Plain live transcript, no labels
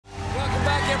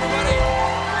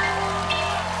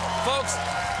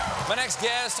My next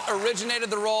guest originated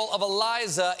the role of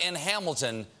Eliza in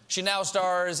Hamilton. She now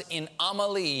stars in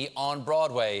Amelie on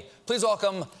Broadway. Please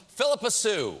welcome Phillipa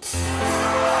Soo.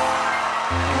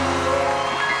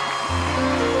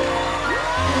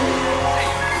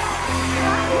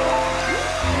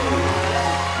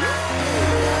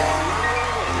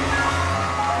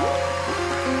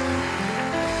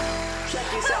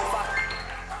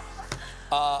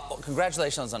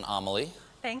 Congratulations on Amelie.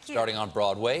 Thank you. Starting on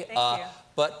Broadway. Thank you.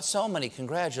 But so many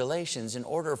congratulations in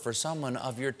order for someone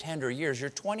of your tender years. You're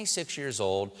 26 years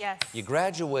old. Yes. You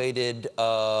graduated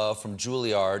from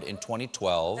Juilliard in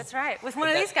 2012. That's right, with one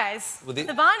of these guys, with the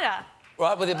Banda.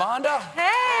 Right, with the Banda? Hey!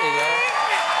 There you go.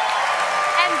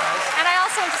 And I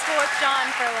also went to school with John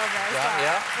for a little bit as well.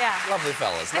 Yeah? Lovely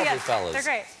fellas, lovely fellas. They're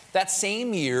great. That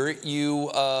same year,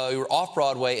 you were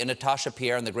off-Broadway in Natasha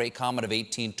Pierre and the Great Comet of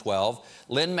 1812.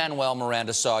 Lin-Manuel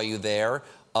Miranda saw you there.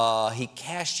 He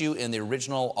cast you in the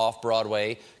original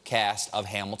off-Broadway cast of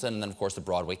Hamilton, and then, of course, the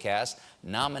Broadway cast.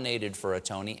 Nominated for a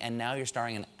Tony, and now you're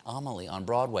starring in Amelie on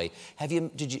Broadway. Are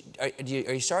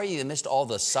you sorry you missed all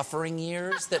the suffering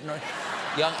years that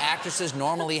young actresses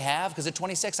normally have? Because at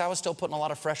 26, I was still putting a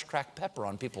lot of fresh cracked pepper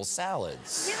on people's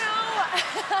salads. You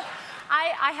know,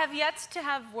 I have yet to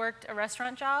have worked a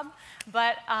restaurant job,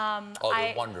 but oh,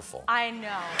 you're wonderful. I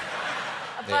know.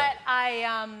 But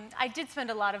I did spend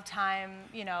a lot of time,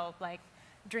 you know, like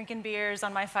drinking beers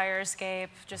on my fire escape,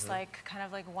 just like kind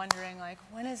of like wondering, like,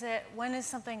 when is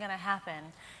something gonna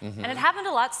happen? And it happened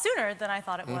a lot sooner than I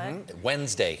thought it would.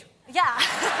 Wednesday. Yeah.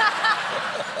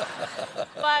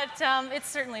 But it's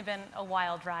certainly been a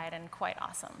wild ride and quite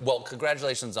awesome. Well,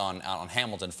 congratulations on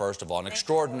Hamilton, first of all. An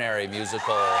extraordinary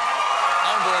musical.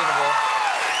 Unbelievable.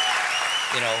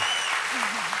 You know.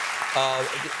 I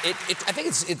think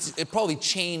it probably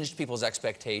changed people's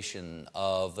expectation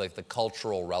of like the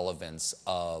cultural relevance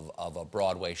of a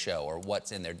Broadway show or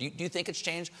what's in there. Do you think it's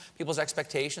changed people's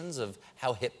expectations of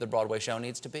how hip the Broadway show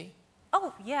needs to be?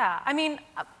 Oh yeah, I mean,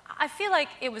 I feel like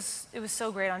it was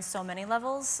so great on so many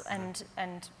levels, and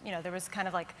you know, there was kind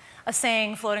of like a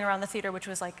saying floating around the theater, which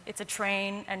was like, it's a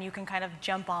train and you can kind of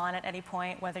jump on at any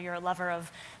point, whether you're a lover of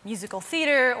musical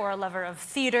theater or a lover of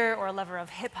theater or a lover of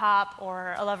hip hop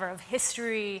or a lover of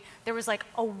history. There was like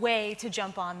a way to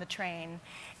jump on the train,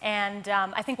 and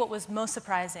I think what was most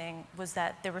surprising was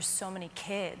that there were so many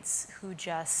kids who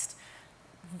just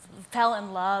fell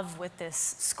in love with this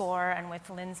score and with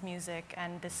Lin's music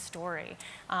and this story,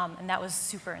 and that was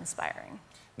super inspiring.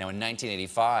 Now, in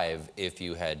 1985, if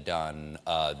you had done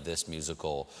this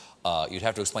musical, you'd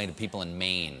have to explain to people in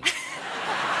Maine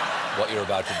what you were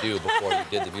about to do before you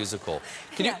did the musical.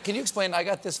 Can you explain? I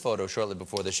got this photo shortly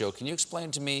before the show. Can you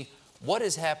explain to me what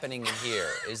is happening in here?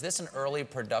 Is this an early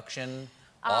production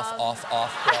off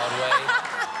Broadway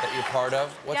that you're part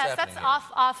of? What's happening here?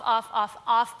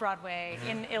 off Broadway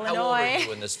in Illinois. How old are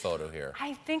you in this photo here?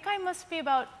 I think I must be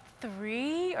about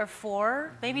 3 or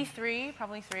 4, maybe 3,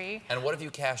 probably 3. And what have you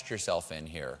cast yourself in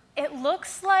here? It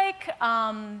looks like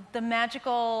the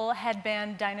magical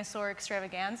headband dinosaur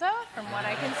extravaganza, from what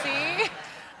I can see.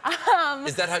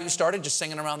 Is that how you started, just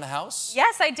singing around the house?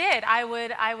 Yes, I did. I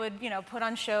would, you know, put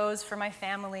on shows for my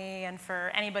family and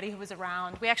for anybody who was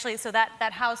around. We actually, so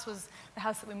that house was the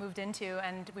house that we moved into,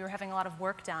 and we were having a lot of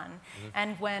work done.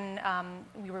 And when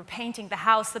we were painting the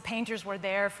house, the painters were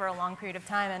there for a long period of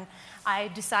time, and I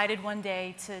decided one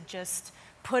day to just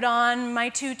put on my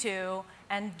tutu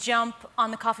and jump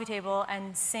on the coffee table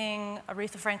and sing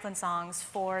Aretha Franklin songs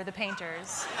for the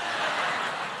painters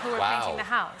who were painting the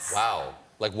house. Wow.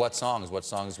 Like what songs? What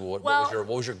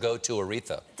was your go-to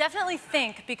Aretha? Definitely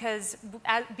Think, because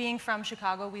being from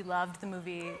Chicago, we loved the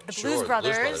movie The Blues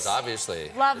Brothers, obviously.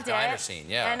 Loved the diner it. Scene,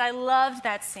 yeah. And I loved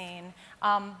that scene.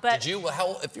 But did you?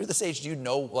 If you're this age, do you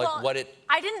know like what it?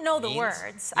 I didn't know means? the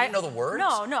words. You didn't know the words?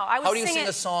 No, no. I was How do you sing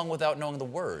a song without knowing the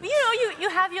words? You know, you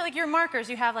have your markers.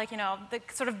 You have like, you know, the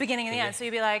sort of beginning and the end. So you'd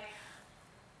be like,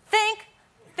 think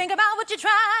about what you're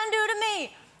trying to do to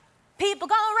me. People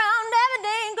go around every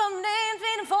day, come names,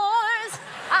 feeding fours.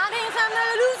 I need something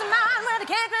to lose a mind where they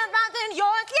can't feel right in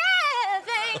yours. Yeah,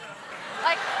 think.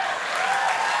 Like,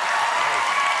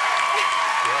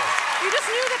 you just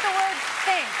knew that the word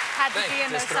think had to be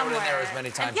in there somewhere. Just throw it in there as many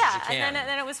times as you can. And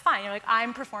then it was fine. You're like,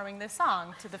 I'm performing this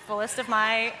song to the fullest of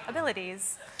my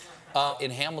abilities. In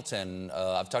Hamilton,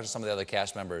 I've talked to some of the other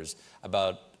cast members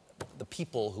about the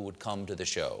people who would come to the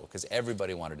show, because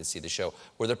everybody wanted to see the show.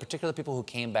 Were there particular people who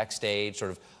came backstage,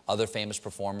 sort of other famous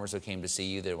performers who came to see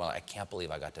you? They were like, I can't believe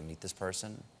I got to meet this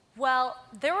person? Well,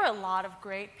 there were a lot of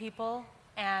great people,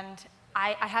 and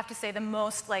I have to say the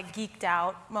most like geeked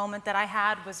out moment that I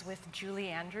had was with Julie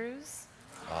Andrews.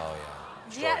 Oh, yeah.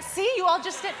 Yeah, see, you all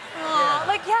just did.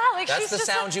 That's she's the just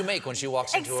sound you make when she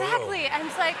walks into a room. Exactly, and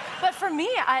it's like, but for me,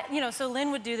 so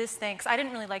Lin would do this thing, 'cause I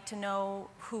didn't really like to know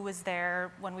who was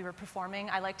there when we were performing.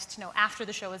 I liked to know after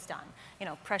the show was done,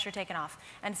 pressure taken off.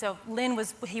 And so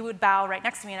he would bow right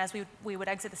next to me, and as we would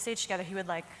exit the stage together, he would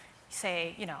like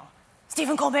say,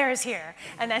 Stephen Colbert is here,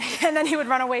 and then he would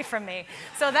run away from me.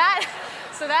 So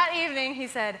that evening, he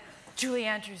said, Julie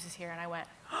Andrews is here, and I went,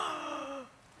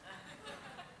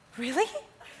 really?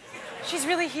 She's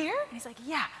really here? And he's like,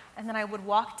 yeah. And then I would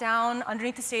walk down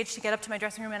underneath the stage to get up to my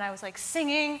dressing room, and I was like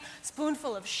singing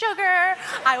Spoonful of Sugar.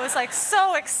 I was like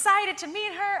so excited to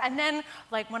meet her. And then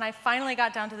like when I finally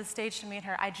got down to the stage to meet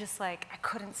her, I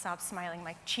couldn't stop smiling.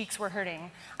 My cheeks were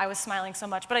hurting. I was smiling so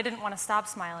much, but I didn't want to stop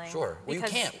smiling. Sure, well, you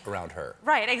can't around her.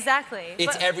 Right, exactly.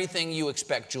 It's everything you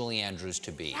expect Julie Andrews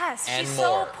to be. Yes, and she's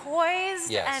more. so poised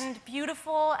Yes. and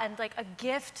beautiful and like a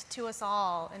gift to us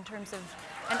all in terms of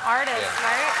an artist,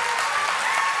 right?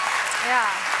 Yeah.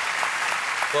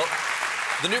 Well,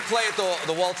 the new play at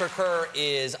the Walter Kerr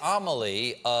is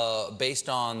Amelie, based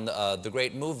on the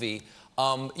great movie.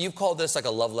 You've called this like a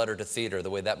love letter to theater,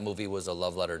 the way that movie was a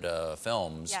love letter to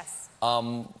films. Yes.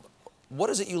 What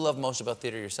is it you love most about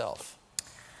theater yourself?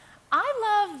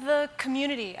 I love the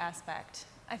community aspect.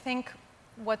 I think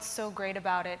what's so great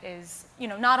about it is,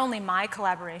 not only my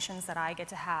collaborations that I get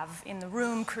to have in the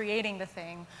room creating the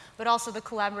thing, but also the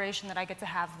collaboration that I get to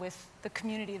have with the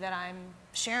community that I'm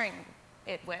sharing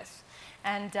it with.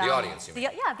 And, the audience, you mean?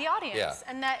 the audience. Yeah.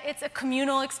 And that it's a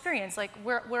communal experience. Like,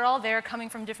 we're all there coming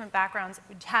from different backgrounds,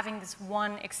 having this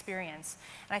one experience.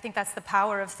 And I think that's the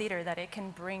power of theater, that it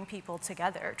can bring people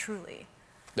together, truly.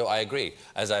 No, I agree.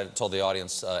 As I told the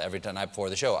audience every night before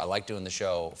the show, I like doing the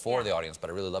show for the audience, but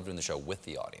I really love doing the show with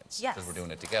the audience. Yes. Because we're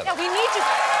doing it together. Yeah, we need you.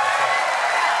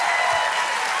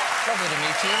 Lovely to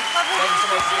meet you. Lovely Thank you so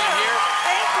much for being here.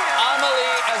 Thank you.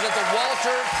 Amelie, as at the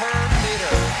Walter Kerr